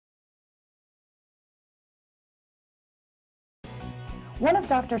One of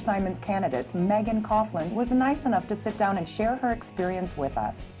Dr. Simon's candidates, Megan Coughlin, was nice enough to sit down and share her experience with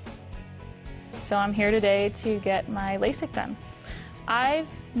us. So I'm here today to get my LASIK done. I've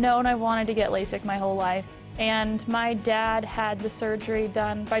known I wanted to get LASIK my whole life, and my dad had the surgery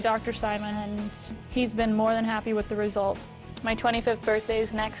done by Dr. Simon, and he's been more than happy with the result. My 25th birthday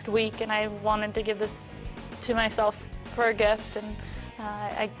is next week, and I wanted to give this to myself for a gift, and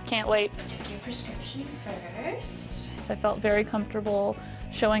I can't wait. Check your prescription first. I felt very comfortable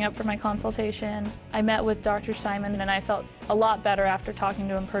showing up for my consultation. I met with Dr. Simon, and I felt a lot better after talking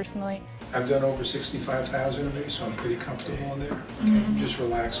to him personally. I've done over 65,000 of these, so I'm pretty comfortable in there. Okay, just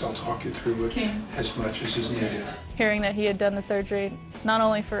relax, I'll talk you through it as much as is needed. Hearing that he had done the surgery, not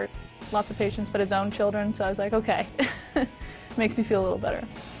only for lots of patients, but his own children, so I was like, okay. Makes me feel a little better.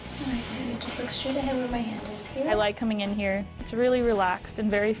 Alright, just look straight ahead where my hand is here. I like coming in here. It's really relaxed and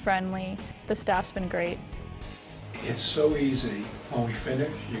very friendly. The staff's been great. It's so easy. When we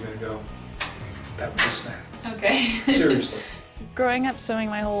finish, you're going to go, that was a snap. Okay. Seriously. Growing up swimming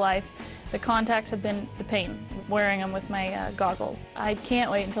my whole life, the contacts have been the pain, wearing them with my goggles. I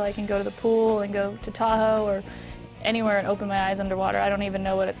can't wait until I can go to the pool and go to Tahoe or anywhere and open my eyes underwater. I don't even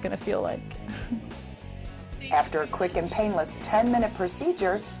know what it's going to feel like. After a quick and painless 10-minute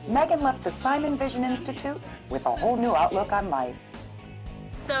procedure, Megan left the Simon Vision Institute with a whole new outlook on life.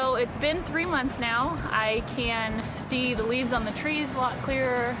 So it's been 3 months now. I can see the leaves on the trees a lot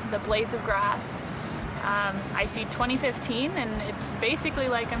clearer, the blades of grass. I see 2015, and it's basically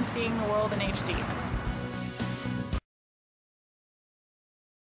like I'm seeing the world in HD.